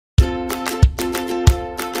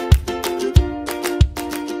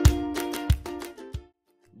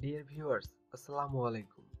Viewers, আসসালামু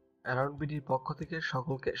আলাইকুম। Around বিডির পক্ষ থেকে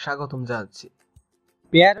সকলকে স্বাগতম জানাচ্ছি।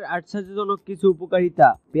 পেয়ারার আশ্চর্যজনক কিছু উপকারিতা।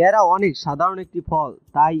 পেয়ারা অনেক সাধারণ একটি ফল,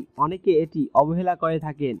 তাই অনেকে এটি অবহেলা করে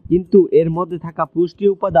থাকেন, কিন্তু এর মধ্যে থাকা পুষ্টি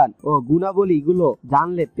উপাদান ও গুণাবলীগুলো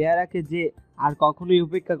জানলে পেয়ারাকে যে আর কখনোই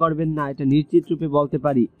উপেক্ষা করবেন না, এটা নিশ্চিত রূপে বলতে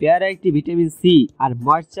পারি। পেয়ারা একটি ভিটামিন সি আর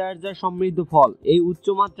ময়েশ্চারাইজার সমৃদ্ধ ফল। এই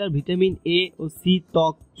উচ্চমাত্রার ভিটামিন এ ও সি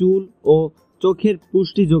ত্বক, চুল ও চোখের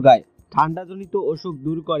পুষ্টি যোগায়, ঠান্ডাজনিত অসুখ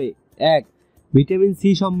দূর করে। 1. ভিটামিন সি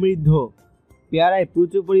সমৃদ্ধ। পেয়ারায়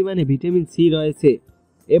প্রচুর পরিমাণে ভিটামিন সি রয়েছে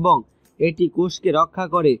এবং এটি কোষকে রক্ষা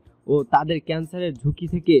করে ও তাদের ক্যান্সারের ঝুঁকি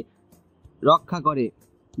থেকে রক্ষা করে।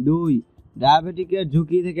 2. ডায়াবেটিকের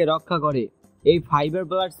ঝুঁকি থেকে রক্ষা করে। এই ফাইবার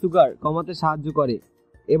ব্লাড সুগার কমাতে সাহায্য করে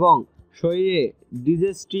এবং শরীরে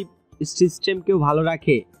ডিজেস্টিভ সিস্টেমকেও ভালো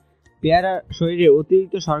রাখে। পেয়ারা শরীরে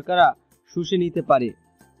অতিরিক্ত শর্করা শুষে নিতে পারে।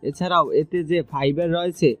 এছাড়াও এতে যে ফাইবার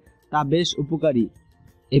রয়েছে তা বেশ উপকারী।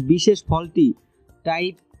 এই বিশেষ ফলটি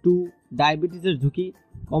টাইপ 2 ডায়াবেটিসের ঝুঁকি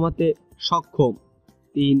কমাতে সক্ষম।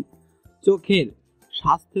 3. চোখের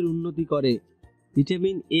স্বাস্থ্যের উন্নতি করে।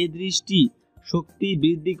 ভিটামিন এ দৃষ্টি শক্তি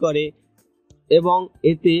বৃদ্ধি করে এবং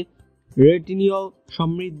এতে রেটিনিয়ল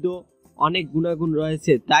সমৃদ্ধ অনেক গুণাগুণ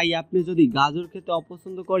রয়েছে। তাই আপনি যদি গাজর খেতে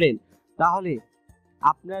অপছন্দ করেন, তাহলে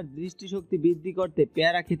আপনার দৃষ্টিশক্তি বৃদ্ধি করতে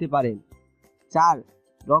পেয়ারা খেতে পারেন। 4.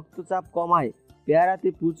 রক্তচাপ কমায়। পেয়ারাতে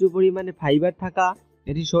প্রচুর পরিমাণে ফাইবার থাকা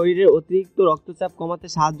এটি শরীরের অতিরিক্ত রক্তচাপ কমাতে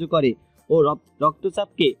সাহায্য করে ও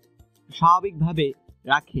রক্তচাপকে স্বাভাবিকভাবে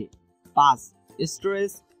রাখে। 5.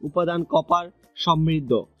 স্টোরেজ উপাদান কপার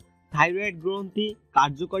সমৃদ্ধ। থাইরয়েড গ্রন্থি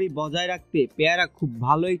কার্যকরী বজায় রাখতে পেয়ারা খুব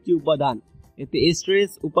ভালো একটি উপাদান। এতে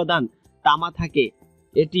স্টোরেজ উপাদান তামা থাকে,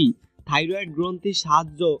 এটি থাইরয়েড গ্রন্থির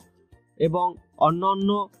সাহায্য এবং অন্যান্য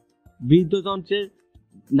বৃদ্ধযন্ত্রের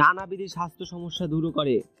নানাবিধ স্বাস্থ্য সমস্যা দূর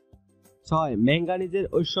করে। 6. ম্যাঙ্গানিজের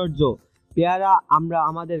ঐশ্বর্য। পেয়ারা আমরা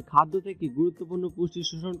আমাদের খাদ্য থেকে গুরুত্বপূর্ণ পুষ্টি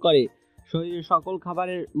শোষণ করে শরীরের সকল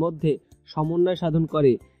খাবারের মধ্যে সমন্বয় সাধন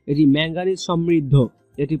করে। এটি ম্যাঙ্গানিজ সমৃদ্ধ,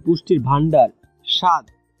 এটি পুষ্টির ভাণ্ডার। 7.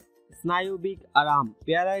 স্নায়বিক আরাম।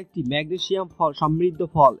 পেয়ারা একটি ম্যাগনেসিয়াম ফল সমৃদ্ধ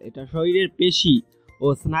ফল, এটা শরীরের পেশি ও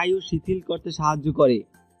স্নায়ু শিথিল করতে সাহায্য করে।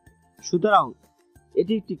 সুতরাং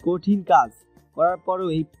এটি একটি কঠিন কাজ করার পরেও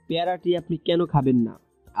এই পেয়ারাটি আপনি কেন খাবেন না?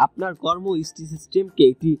 আপনার কর্ম সিস্টেমকে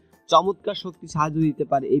একটি চমৎকার শক্তি সাহায্য দিতে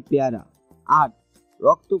পারে এই পেয়ারা। 8.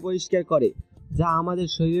 রক্ত পরিষ্কার করে, যা আমাদের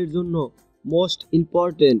শরীরের জন্য মোস্ট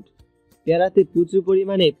ইম্পর্টেন্ট। পেয়ারাতে প্রচুর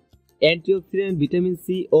পরিমাণে অ্যান্টিঅক্সিডেন্ট, ভিটামিন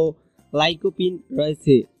সি ও লাইকোপিন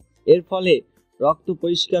রয়েছে। এর ফলে রক্ত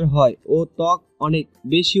পরিষ্কার হয় ও ত্বক অনেক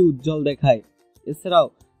বেশি উজ্জ্বল দেখায়। এছাড়াও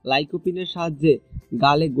লাইকোপিনের সাহায্যে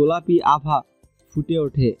গালে গোলাপি আভা ফুটে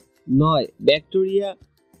ওঠে। 9. ব্যাকটেরিয়া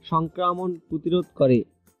সংক্রমণ প্রতিরোধ করে।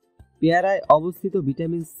 পেয়ারায় অবস্থিত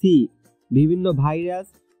ভিটামিন সি বিভিন্ন ভাইরাস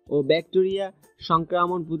ও ব্যাকটেরিয়া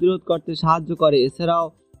সংক্রমণ প্রতিরোধ করতে সাহায্য করে। এছাড়াও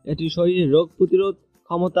এটি শরীরের রোগ প্রতিরোধ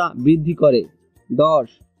ক্ষমতা বৃদ্ধি করে। 10.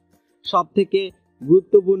 সবথেকে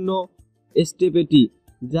গুরুত্বপূর্ণ স্টেপ এটি,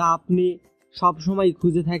 যা আপনি সবসময়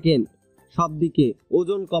খুঁজে থাকেন সব দিকে,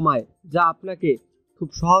 ওজন কমায়, যা আপনাকে খুব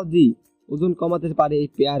সহজেই ওজন কমাতে পারে এই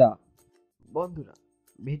পেয়ারা। বন্ধুরা,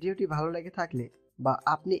 ভিডিওটি ভালো লেগে থাকলে বা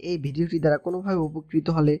আপনি এই ভিডিওটি দ্বারা কোনোভাবে উপকৃত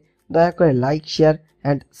হলে দয়া করে লাইক, শেয়ার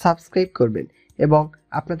অ্যান্ড সাবস্ক্রাইব করবেন এবং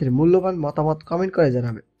আপনাদের মূল্যবান মতামত কমেন্ট করে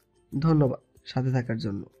জানাবেন। ধন্যবাদ সাথে থাকার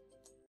জন্য।